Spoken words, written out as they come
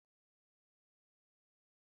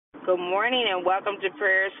Good morning and welcome to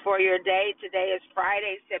Prayers for Your Day. Today is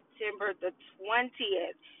Friday, September the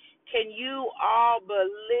 20th. Can you all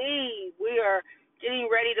believe we are getting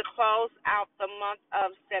ready to close out the month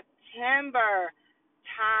of September?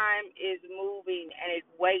 Time is moving and it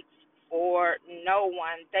waits for no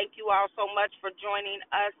one. Thank you all so much for joining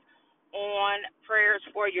us on Prayers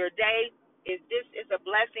for Your Day. If this is a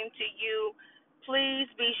blessing to you, please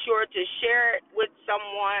be sure to share it with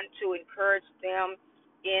someone to encourage them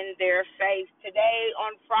in their faith. Today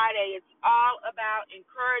on Friday, it's all about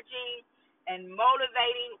encouraging and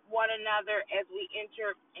motivating one another as we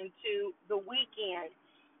enter into the weekend.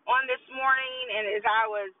 On this morning, and as I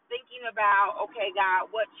was thinking about, okay,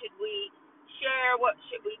 God, what should we share? What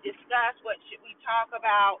should we discuss? What should we talk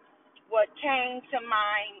about? What came to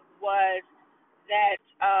mind was that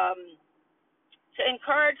to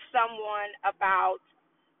encourage someone about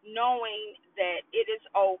knowing that it is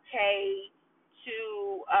okay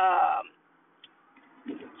to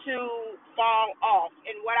to fall off.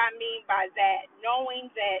 And what I mean by that, knowing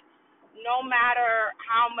that no matter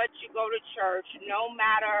how much you go to church, no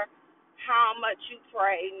matter how much you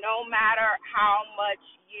pray, no matter how much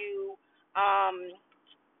you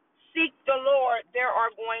seek the Lord, there are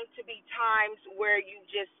going to be times where you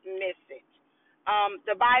just miss it.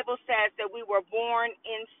 The Bible says that we were born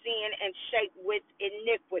in sin and shaped with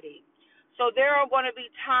iniquity. So there are going to be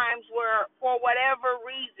times where, for whatever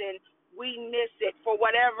reason, we miss it. For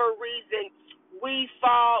whatever reason, we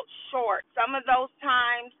fall short. Some of those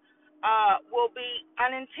times will be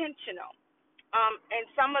unintentional, and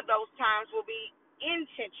some of those times will be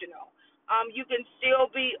intentional. You can still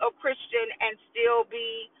be a Christian and still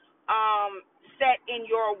be set in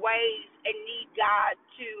your ways and need God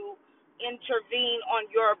to intervene on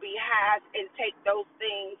your behalf and take those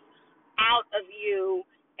things out of you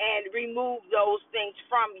and remove those things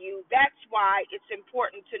from you. That's why it's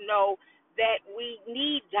important to know that we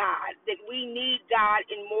need God, that we need God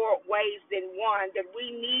in more ways than one, that we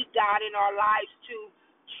need God in our lives to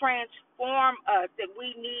transform us, that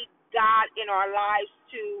we need God in our lives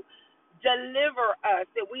to deliver us,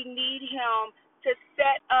 that we need Him to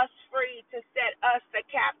set us free, to set us the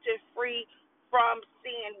captive free from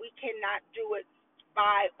sin. We cannot do it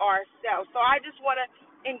by ourselves. So I just want to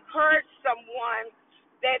encourage someone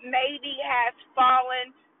that maybe has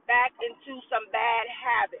fallen back into some bad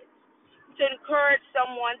habits, to encourage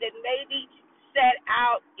someone that maybe set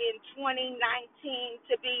out in 2019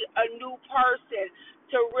 to be a new person,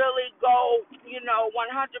 to really go, 100%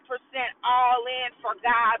 all in for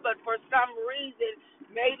God, but for some reason,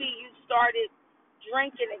 maybe you started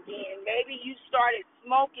drinking again, maybe you started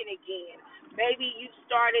smoking again, maybe you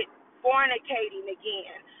started fornicating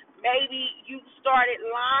again, maybe you started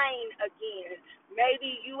lying again,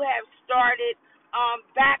 maybe you have started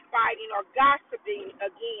backbiting or gossiping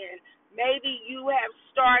again, maybe you have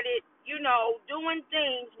started, doing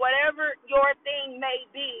things, whatever your thing may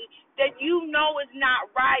be, that is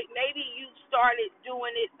not right. Maybe you started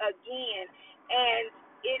doing it again, and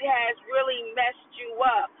it has really messed you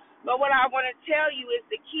up. But what I want to tell you is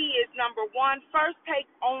the key is, number one, first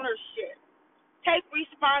take ownership. Take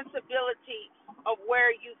responsibility of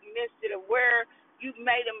where you've missed it, of where you've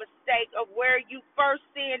made a mistake, of where you first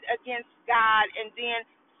sinned against God and then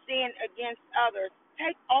sinned against others.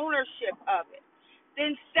 Take ownership of it.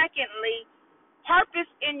 Then secondly, purpose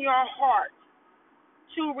in your heart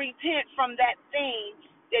to repent from that thing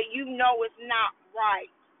that you know is not right.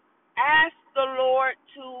 Ask the Lord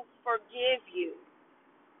to forgive you,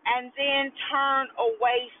 and then turn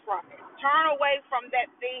away from it. Turn away from that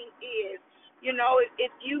thing is,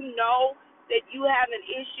 if you know that you have an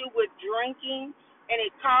issue with drinking and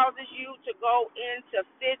it causes you to go into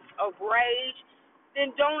fits of rage,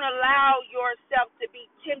 then don't allow yourself to be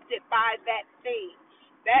tempted by that thing.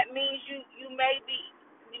 That means you may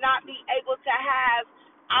not be able to have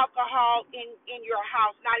alcohol in your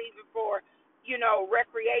house, not even for,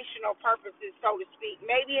 recreational purposes, so to speak.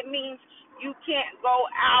 Maybe it means you can't go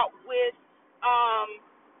out with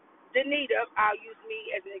Danita, I'll use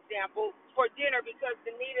me as an example, for dinner because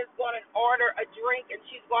Danita's going to order a drink and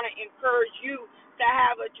she's going to encourage you to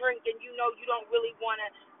have a drink, and you don't really want to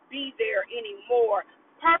be there anymore.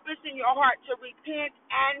 Purpose in your heart to repent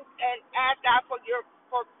and ask God for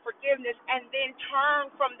forgiveness, and then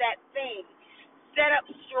turn from that thing. Set up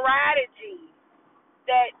strategies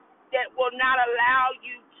that will not allow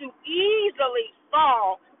you to easily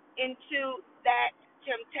fall into that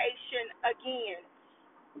temptation again.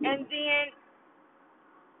 And then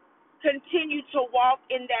continue to walk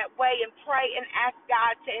in that way and pray and ask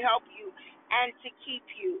God to help you and to keep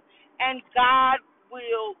you. And God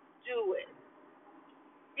will do it.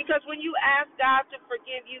 Because when you ask God to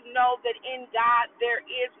forgive you, know that in God there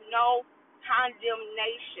is no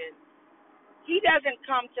condemnation. He doesn't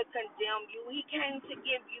come to condemn you. He came to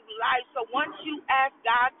give you life. So once you ask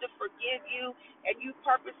God to forgive you and you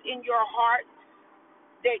purpose in your heart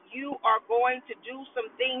that you are going to do some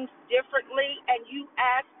things differently and you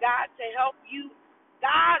ask God to help you,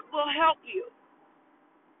 God will help you.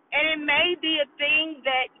 And it may be a thing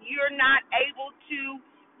that you're not able to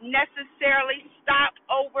necessarily stop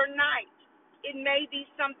overnight. It may be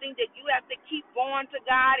something that you have to keep going to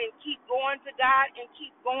God and keep going to God and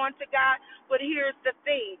keep going to God. But here's the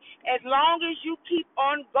thing. As long as you keep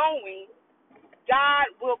on going,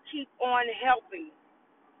 God will keep on helping.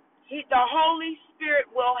 The Holy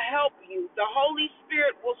Spirit will help you. The Holy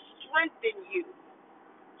Spirit will strengthen you.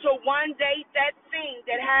 So one day that thing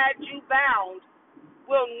that had you bound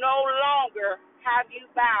will no longer have you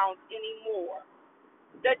bound anymore.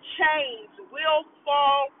 The chains will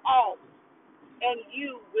fall off and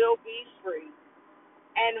you will be free.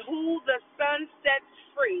 And who the Son sets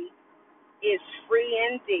free is free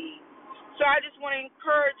indeed. So I just want to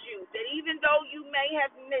encourage you that even though you may have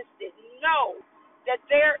missed it, know that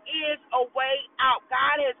there is a way out.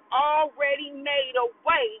 God has already made a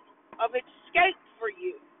way of escape for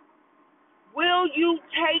you. Will you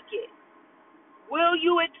take it? Will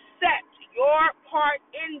you accept your part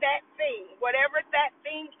in that thing, whatever that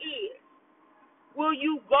thing is? Will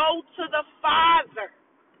you go to the Father?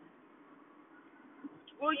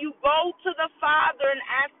 Will you go to the Father and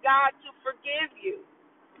ask God to forgive you?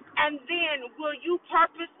 And then will you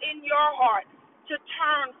purpose in your heart to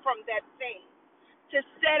turn from that thing, to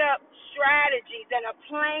set up strategies and a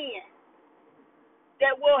plan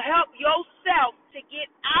that will help yourself to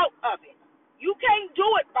get out of it? You can't do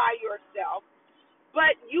it by yourself,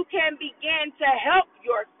 but you can begin to help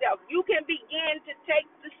yourself. You can begin to take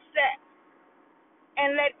the steps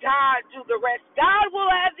and let God do the rest. God will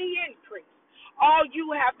have the increase. All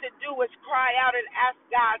you have to do is cry out and ask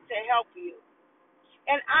God to help you.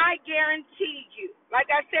 And I guarantee you, like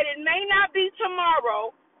I said, it may not be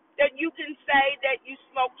tomorrow that you can say that you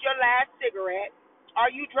smoked your last cigarette, or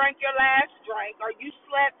you drank your last drink, or you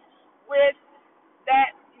slept with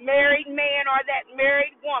that married man or that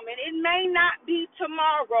married woman. It may not be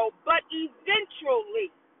tomorrow, but eventually,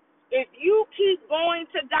 if you keep going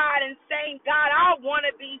to God and saying, God, I want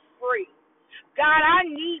to be free. God, I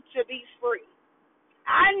need to be free.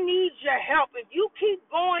 I need your help. If you keep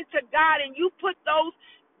going to God and you put those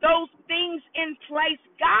things in place,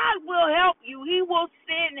 God will help you. He will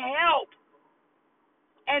send help.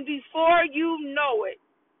 And before you know it,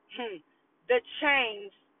 the chains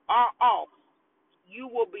are off. You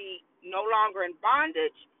will be no longer in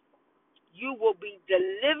bondage. You will be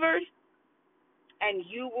delivered, and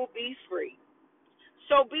you will be free.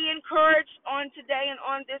 So be encouraged on today and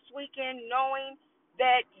on this weekend, knowing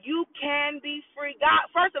that you can be free. God,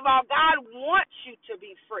 first of all, God wants you to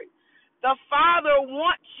be free. The Father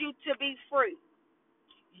wants you to be free.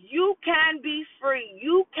 You can be free.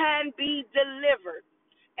 You can be delivered.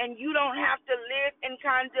 And you don't have to live in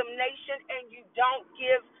condemnation, and you don't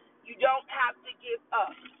have to give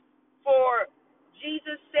up. For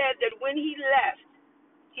Jesus said that when he left,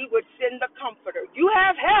 he would send the comforter. You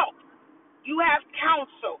have help. You have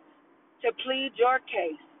counsel to plead your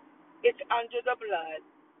case. It's under the blood.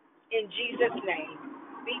 In Jesus' name,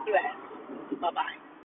 be blessed. Bye-bye.